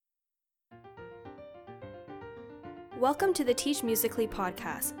Welcome to the Teach Musically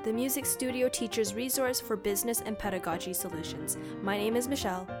podcast, the music studio teacher's resource for business and pedagogy solutions. My name is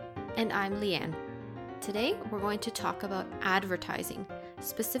Michelle. And I'm Leanne. Today, we're going to talk about advertising,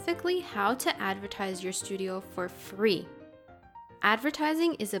 specifically how to advertise your studio for free.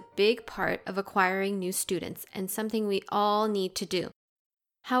 Advertising is a big part of acquiring new students and something we all need to do.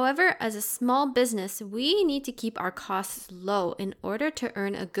 However, as a small business, we need to keep our costs low in order to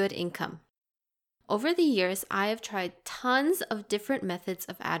earn a good income. Over the years, I have tried tons of different methods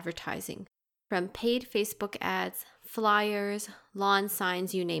of advertising, from paid Facebook ads, flyers, lawn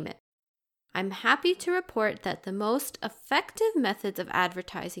signs, you name it. I'm happy to report that the most effective methods of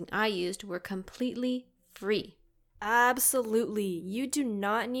advertising I used were completely free. Absolutely. You do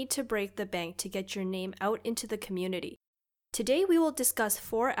not need to break the bank to get your name out into the community. Today, we will discuss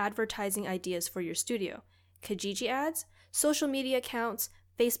 4 advertising ideas for your studio: Kijiji ads, social media accounts,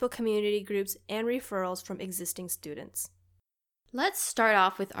 Facebook community groups, and referrals from existing students. Let's start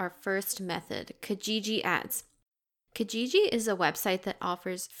off with our first method, Kijiji ads. Kijiji is a website that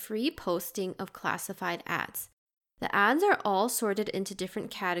offers free posting of classified ads. The ads are all sorted into different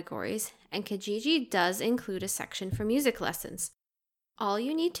categories, and Kijiji does include a section for music lessons. All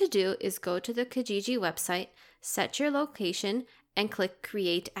you need to do is go to the Kijiji website, set your location, and click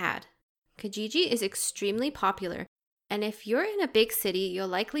Create Ad. Kijiji is extremely popular, and if you're in a big city, you'll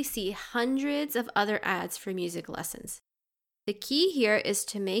likely see hundreds of other ads for music lessons. The key here is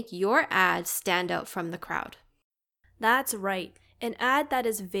to make your ad stand out from the crowd. That's right. An ad that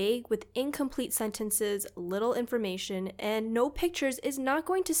is vague with incomplete sentences, little information, and no pictures is not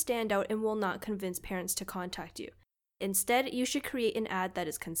going to stand out and will not convince parents to contact you. Instead, you should create an ad that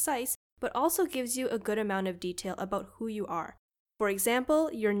is concise, but also gives you a good amount of detail about who you are. For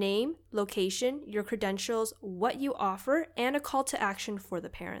example, your name, location, your credentials, what you offer, and a call to action for the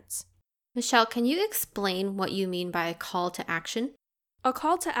parents. Michelle, can you explain what you mean by a call to action? A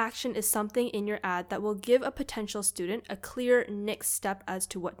call to action is something in your ad that will give a potential student a clear next step as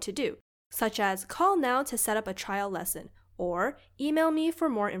to what to do, such as call now to set up a trial lesson, or email me for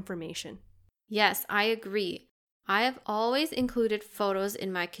more information. Yes, I agree. I have always included photos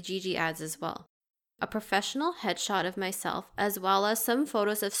in my Kijiji ads as well. A professional headshot of myself, as well as some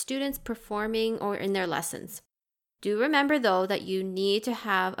photos of students performing or in their lessons. Do remember though that you need to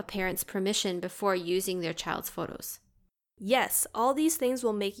have a parent's permission before using their child's photos. Yes, all these things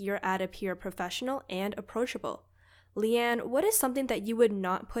will make your ad appear professional and approachable. Leanne, what is something that you would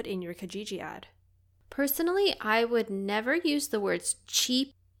not put in your Kijiji ad? Personally, I would never use the words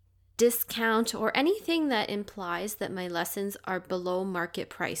cheap, discount, or anything that implies that my lessons are below market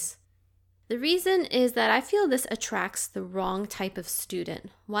price. The reason is that I feel this attracts the wrong type of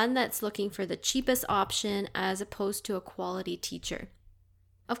student, one that's looking for the cheapest option as opposed to a quality teacher.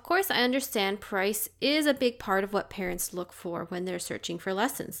 Of course, I understand price is a big part of what parents look for when they're searching for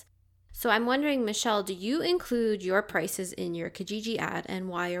lessons. So I'm wondering, Michelle, do you include your prices in your Kijiji ad, and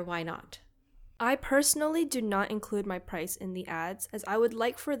why or why not? I personally do not include my price in the ads, as I would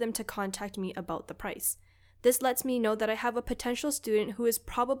like for them to contact me about the price. This lets me know that I have a potential student who is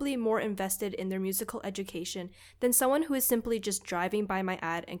probably more invested in their musical education than someone who is simply just driving by my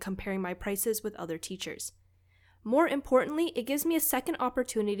ad and comparing my prices with other teachers. More importantly, it gives me a second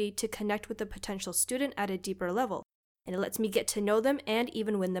opportunity to connect with the potential student at a deeper level, and it lets me get to know them and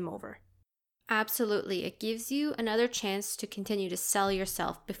even win them over. Absolutely. It gives you another chance to continue to sell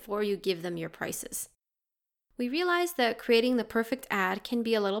yourself before you give them your prices. We realize that creating the perfect ad can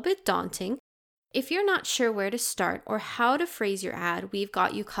be a little bit daunting. If you're not sure where to start or how to phrase your ad, we've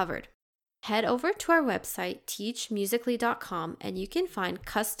got you covered. Head over to our website, teachmusically.com, and you can find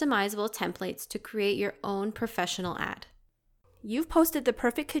customizable templates to create your own professional ad. You've posted the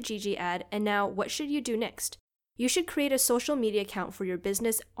perfect Kijiji ad, and now what should you do next? You should create a social media account for your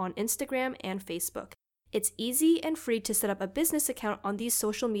business on Instagram and Facebook. It's easy and free to set up a business account on these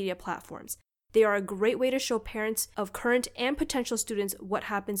social media platforms. They are a great way to show parents of current and potential students what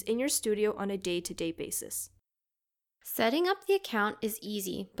happens in your studio on a day-to-day basis. Setting up the account is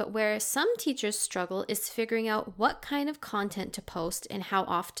easy, but where some teachers struggle is figuring out what kind of content to post and how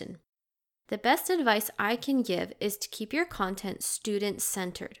often. The best advice I can give is to keep your content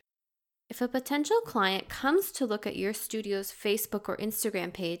student-centered. If a potential client comes to look at your studio's Facebook or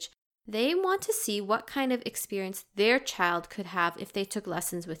Instagram page, they want to see what kind of experience their child could have if they took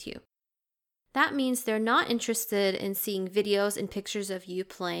lessons with you. That means they're not interested in seeing videos and pictures of you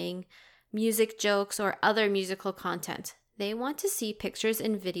playing, music jokes, or other musical content. They want to see pictures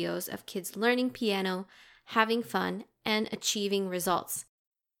and videos of kids learning piano, having fun, and achieving results.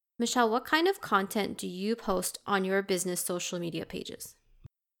 Michelle, what kind of content do you post on your business social media pages?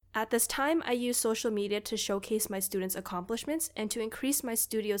 At this time, I use social media to showcase my students' accomplishments and to increase my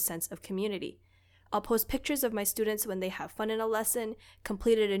studio's sense of community. I'll post pictures of my students when they have fun in a lesson,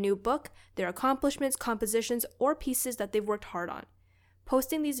 completed a new book, their accomplishments, compositions, or pieces that they've worked hard on.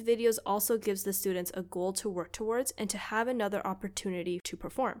 Posting these videos also gives the students a goal to work towards and to have another opportunity to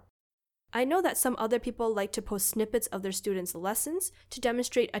perform. I know that some other people like to post snippets of their students' lessons to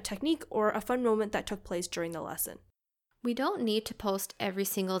demonstrate a technique or a fun moment that took place during the lesson. We don't need to post every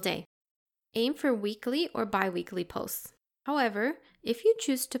single day. Aim for weekly or bi-weekly posts. However, if you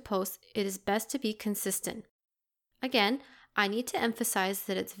choose to post, it is best to be consistent. Again, I need to emphasize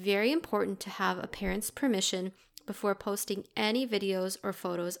that it's very important to have a parent's permission before posting any videos or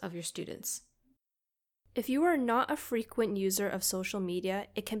photos of your students. If you are not a frequent user of social media,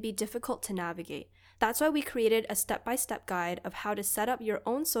 it can be difficult to navigate. That's why we created a step-by-step guide of how to set up your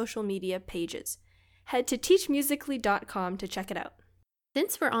own social media pages. Head to teachmusically.com to check it out.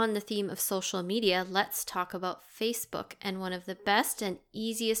 Since we're on the theme of social media, let's talk about Facebook and one of the best and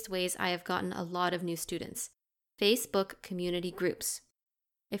easiest ways I have gotten a lot of new students: Facebook community groups.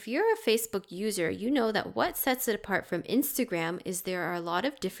 If you're a Facebook user, you know that what sets it apart from Instagram is there are a lot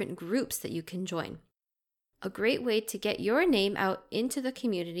of different groups that you can join. A great way to get your name out into the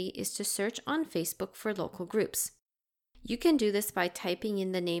community is to search on Facebook for local groups. You can do this by typing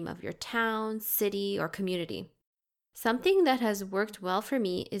in the name of your town, city, or community. Something that has worked well for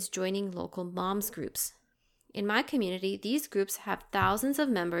me is joining local moms groups. In my community, these groups have thousands of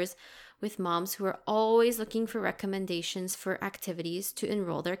members with moms who are always looking for recommendations for activities to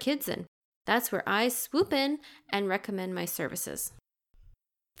enroll their kids in. That's where I swoop in and recommend my services.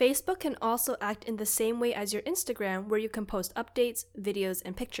 Facebook can also act in the same way as your Instagram, where you can post updates, videos,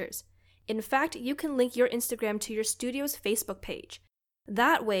 and pictures. In fact, you can link your Instagram to your studio's Facebook page.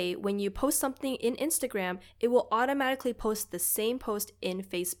 That way, when you post something in Instagram, it will automatically post the same post in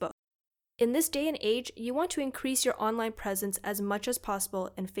Facebook. In this day and age, you want to increase your online presence as much as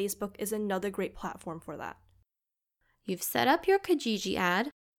possible, and Facebook is another great platform for that. You've set up your Kijiji ad,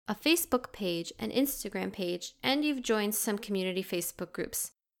 a Facebook page, an Instagram page, and you've joined some community Facebook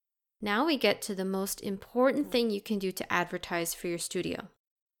groups. Now we get to the most important thing you can do to advertise for your studio.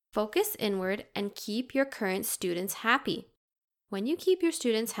 Focus inward and keep your current students happy. When you keep your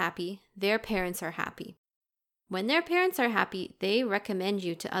students happy, their parents are happy. When their parents are happy, they recommend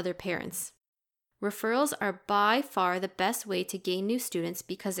you to other parents. Referrals are by far the best way to gain new students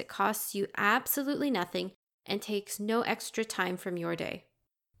because it costs you absolutely nothing and takes no extra time from your day.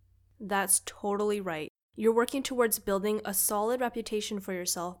 That's totally right. You're working towards building a solid reputation for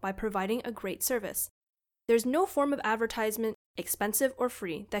yourself by providing a great service. There's no form of advertisement, expensive or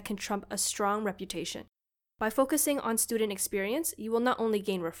free, that can trump a strong reputation. By focusing on student experience, you will not only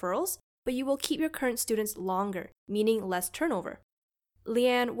gain referrals, but you will keep your current students longer, meaning less turnover.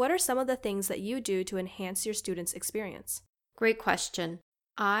 Leanne, what are some of the things that you do to enhance your students' experience? Great question.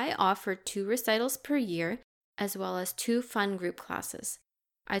 I offer 2 recitals per year, as well as 2 fun group classes.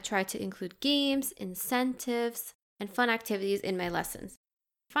 I try to include games, incentives, and fun activities in my lessons.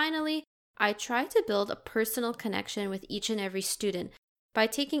 Finally, I try to build a personal connection with each and every student by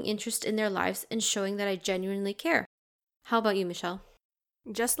taking interest in their lives and showing that I genuinely care. How about you, Michelle?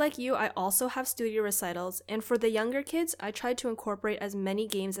 Just like you, I also have studio recitals, and for the younger kids, I try to incorporate as many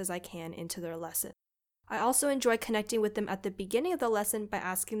games as I can into their lesson. I also enjoy connecting with them at the beginning of the lesson by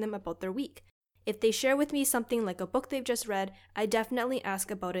asking them about their week. If they share with me something like a book they've just read, I definitely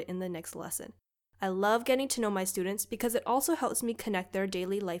ask about it in the next lesson. I love getting to know my students because it also helps me connect their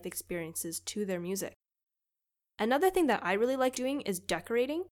daily life experiences to their music. Another thing that I really like doing is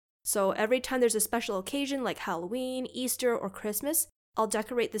decorating. So every time there's a special occasion like Halloween, Easter, or Christmas, I'll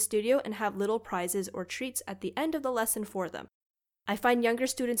decorate the studio and have little prizes or treats at the end of the lesson for them. I find younger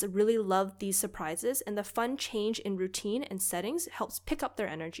students really love these surprises, and the fun change in routine and settings helps pick up their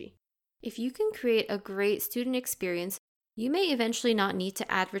energy. If you can create a great student experience, you may eventually not need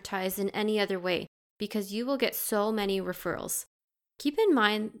to advertise in any other way because you will get so many referrals. Keep in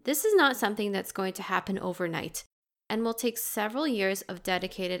mind, this is not something that's going to happen overnight and will take several years of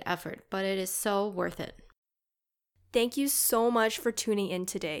dedicated effort, but it is so worth it. Thank you so much for tuning in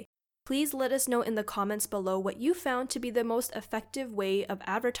today. Please let us know in the comments below what you found to be the most effective way of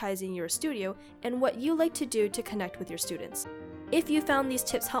advertising your studio and what you like to do to connect with your students. If you found these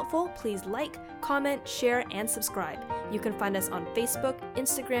tips helpful, please like, comment, share, and subscribe. You can find us on Facebook,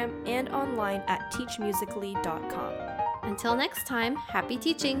 Instagram, and online at teachmusically.com. Until next time, happy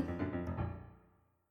teaching!